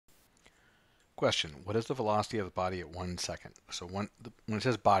Question, what is the velocity of the body at 1 second? So when it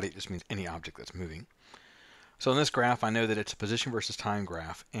says body, it just means any object that's moving. So in this graph, I know that it's a position versus time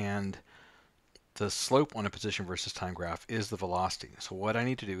graph, and the slope on a position versus time graph is the velocity. So what I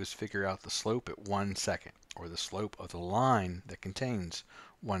need to do is figure out the slope at 1 second, or the slope of the line that contains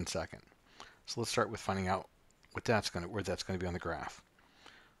 1 second. So let's start with finding out where that's going to be on the graph.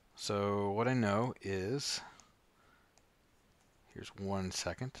 So what I know is, here's 1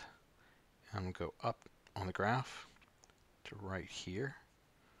 second. I'm going to go up on the graph to right here.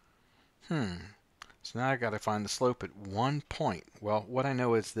 So now I got to find the slope at 1 point. Well, what I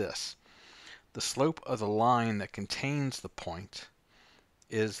know is this. The slope of the line that contains the point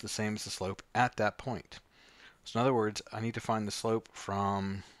is the same as the slope at that point. So in other words, I need to find the slope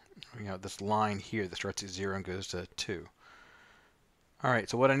from this line here that starts at 0 and goes to 2. Alright,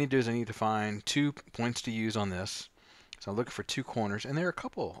 so what I need to do is I need to find 2 points to use on this. So I'm looking for 2 corners, and there are a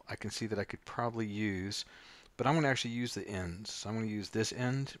couple I can see that I could probably use, but I'm going to actually use the ends. So I'm going to use this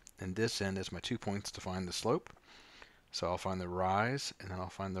end and this end as my 2 points to find the slope. So I'll find the rise, and then I'll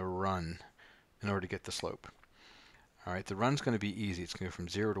find the run in order to get the slope. Alright, the run's going to be easy. It's going to go from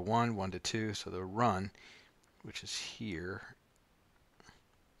 0 to 1, 1 to 2, so the run, which is here,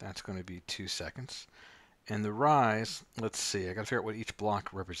 that's going to be 2 seconds. And the rise, let's see, I got to figure out what each block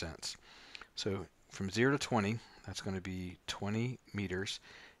represents. So from 0 to 20, that's going to be 20 meters,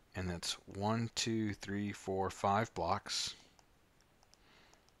 and that's 1, 2, 3, 4, 5 blocks.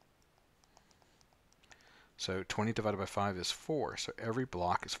 So 20 divided by 5 is 4, so every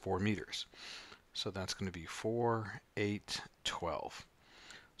block is 4 meters. So that's going to be 4, 8, 12.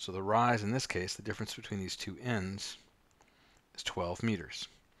 So the rise, in this case, the difference between these two ends is 12 meters.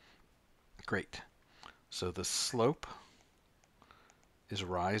 Great. So the slope is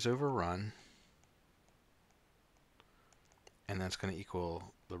rise over run, and that's going to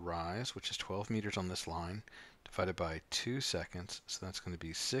equal the rise, which is 12 meters on this line, divided by 2 seconds, so that's going to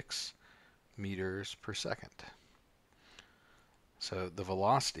be 6 meters per second. So the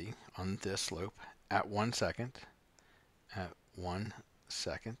velocity on this slope at 1 second,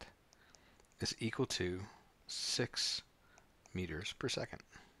 is equal to 6 meters per second.